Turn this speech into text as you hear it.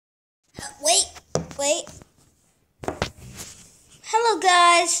Wait. Hello,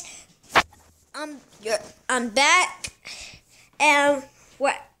 guys. I'm back, and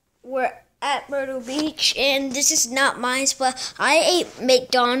we're at Myrtle Beach, and this is not mine, but I ate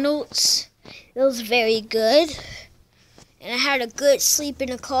McDonald's. It was very good, and I had a good sleep in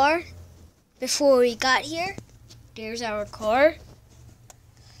the car before we got here. There's our car.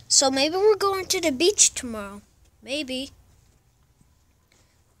 So maybe we're going to the beach tomorrow. Maybe.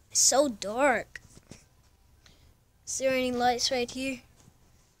 It's so dark. Is there any lights right here?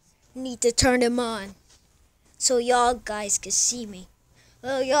 Need to turn them on so y'all guys can see me.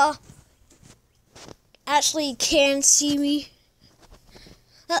 Well, y'all actually can see me.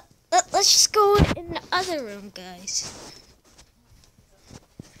 Let's just go in the other room, guys.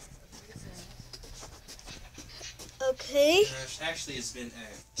 Okay. Actually, it's been.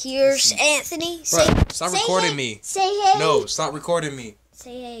 Here's Anthony. Stop recording me. Say hey. No, stop recording me.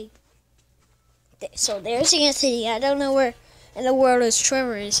 Say hey. So there's Anthony. I don't know where in the world is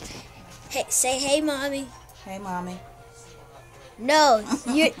Trevor is. Hey, say hey, mommy. Hey, mommy. No,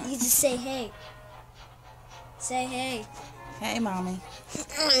 you just say hey. Say hey. Hey, mommy.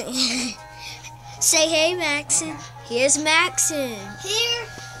 Say hey, Maxon. Here's Maxon. Here.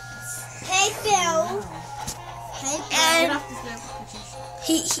 Hey, Phil. Hey, Phil.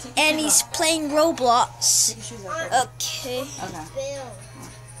 And he's playing Roblox. Okay.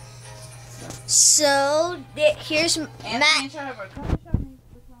 So here's Max.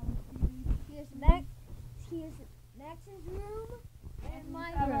 Here's Max's room and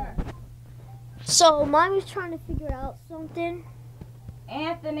my room. So mommy's trying to figure out something.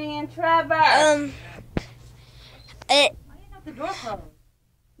 Anthony and Trevor.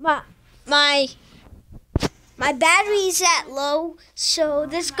 My battery's at low, so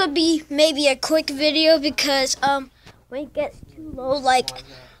this could be maybe a quick video because when it gets too low, like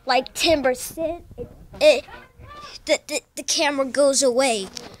 10%, the camera goes away.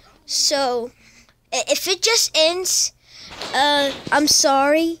 So if it just ends, I'm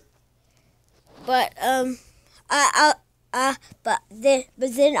sorry, but but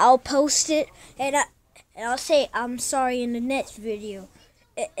then I'll post it and I'll say I'm sorry in the next video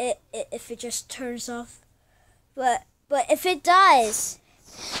if it just turns off. But if it does,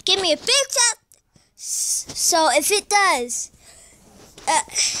 give me a big tap. So if it does,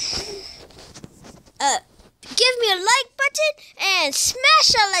 give me a like button and smash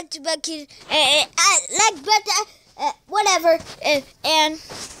that like button and like button, whatever. And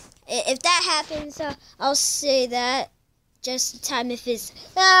if that happens, I'll say that just in time if it's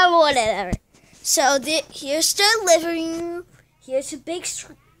whatever. So here's the living room. Here's a big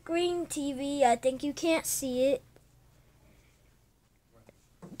screen TV. I think you can't see it,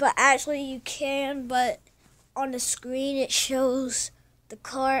 but actually you can. But on the screen it shows the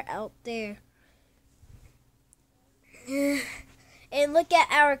car out there. And look at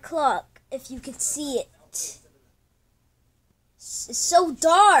our clock if you can see it. It's so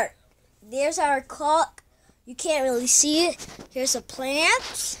dark. There's our clock. You can't really see it. Here's a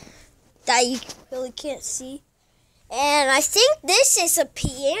plant that you really can't see. And I think this is a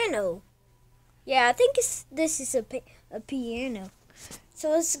piano. Yeah, I think this is a piano.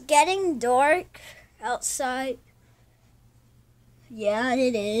 So it's getting dark outside. Yeah,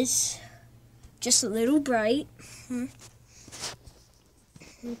 it is. Just a little bright.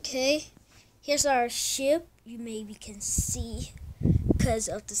 Okay. Here's our ship. You maybe can see because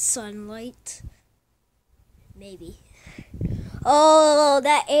of the sunlight. Maybe. Oh,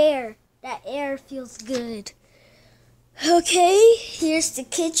 that air. That air feels good. Okay, here's the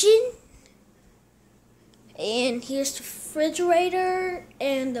kitchen, and here's the refrigerator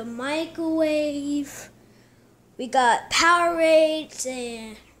and the microwave. We got Powerades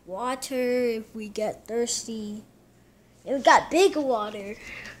and water if we get thirsty, and we got big water.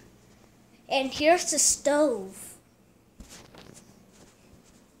 And here's the stove.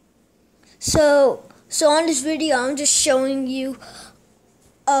 So on this video, I'm just showing you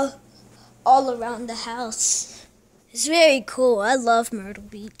all around the house. It's very cool. I love Myrtle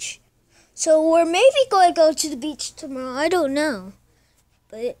Beach. So we're maybe going to go to the beach tomorrow. I don't know.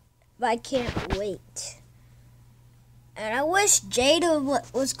 But I can't wait. And I wish Jada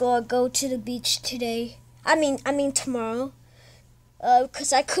was going to go to the beach today. I mean tomorrow.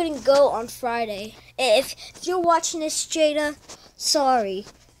 Because I couldn't go on Friday. If you're watching this, Jada, sorry.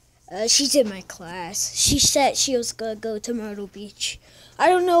 She's in my class. She said she was going to go to Myrtle Beach. I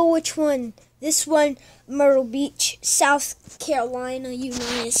don't know which one. This one, Myrtle Beach, South Carolina,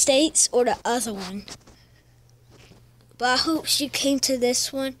 United States, or the other one. But I hope she came to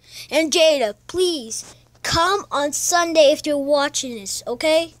this one. And Jada, please, come on Sunday if you're watching this,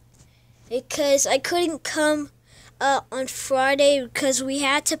 okay? because I couldn't come on Friday because we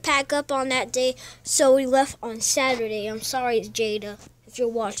had to pack up on that day, so we left on Saturday. I'm sorry, Jada, if you're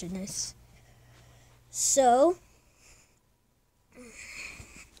watching this. So,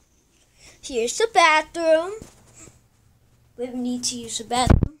 here's the bathroom. We need to use the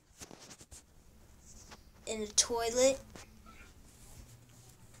bathroom. And the toilet.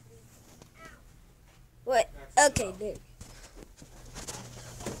 What? Okay, there.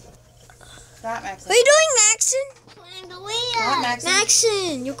 Stop, Maxon. What are you doing, Maxon? Playing the Wii Stop, up. Maxon.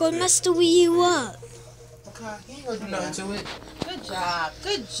 Maxon, you're going to mess the Wii U up. Okay, you ain't gonna do nothing to it. Good job.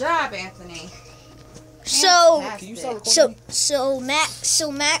 Good job, Anthony. So, Can you stop recording me? so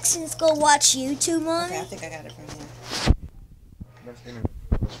Maxon's gonna watch YouTube on Okay, I it. think I got it from here. That's internet.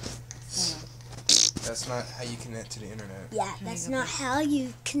 That's not how you connect to the internet. Yeah, that's not how you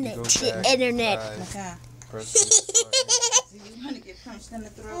You connect go to the back, internet. Okay. press the button. You want to get punched in the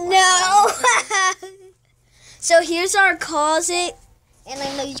throat? No. So here's our closet, and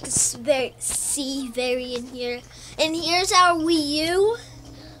I know you can see very in here. And here's our Wii U.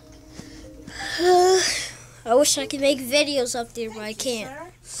 I wish I could make videos up there, but I can't.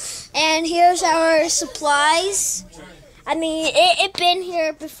 And here's our supplies. I mean, it been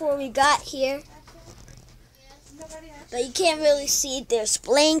here before we got here, but you can't really see. There's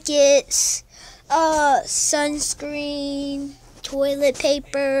blankets, sunscreen, toilet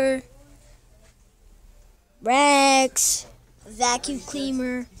paper, rags, vacuum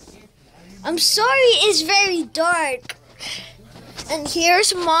cleaner. I'm sorry, it's very dark. And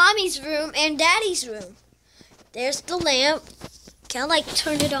here's Mommy's room and Daddy's room. There's the lamp. Can I like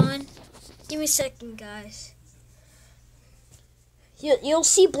turn it on? Give me a second, guys. You'll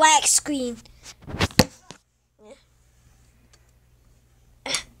see black screen.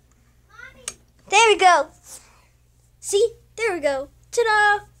 There we go. See? There we go.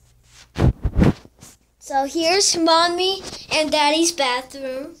 Ta-da! So here's Mommy and Daddy's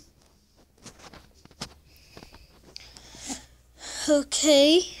bathroom.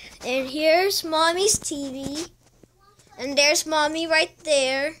 Okay, and here's Mommy's TV. And there's Mommy right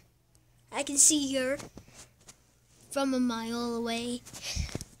there. I can see her from a mile away.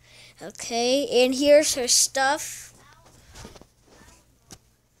 Okay, and here's her stuff.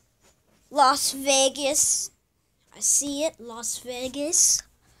 Las Vegas. I see it, Las Vegas.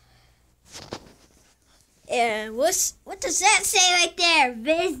 And what does that say right there?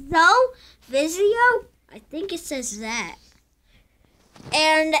 Vizio? I think it says that.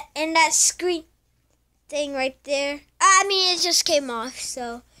 And that screen thing right there. I mean, it just came off.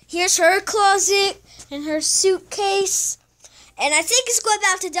 So here's her closet and her suitcase. And I think it's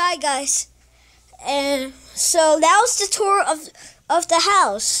about to die, guys. And so that was the tour of the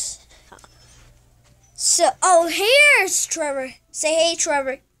house. So, oh, here's Trevor. Say hey,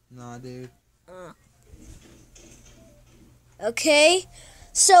 Trevor. Nah, dude. Okay.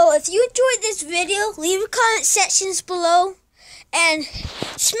 So if you enjoyed this video, leave a comment sections below. And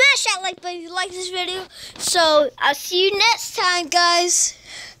smash that like button if you like this video. So, I'll see you next time, guys.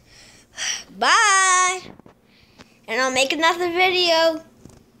 Bye. And I'll make another video.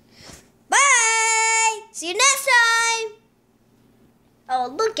 Bye. See you next time. Oh,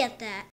 look at that.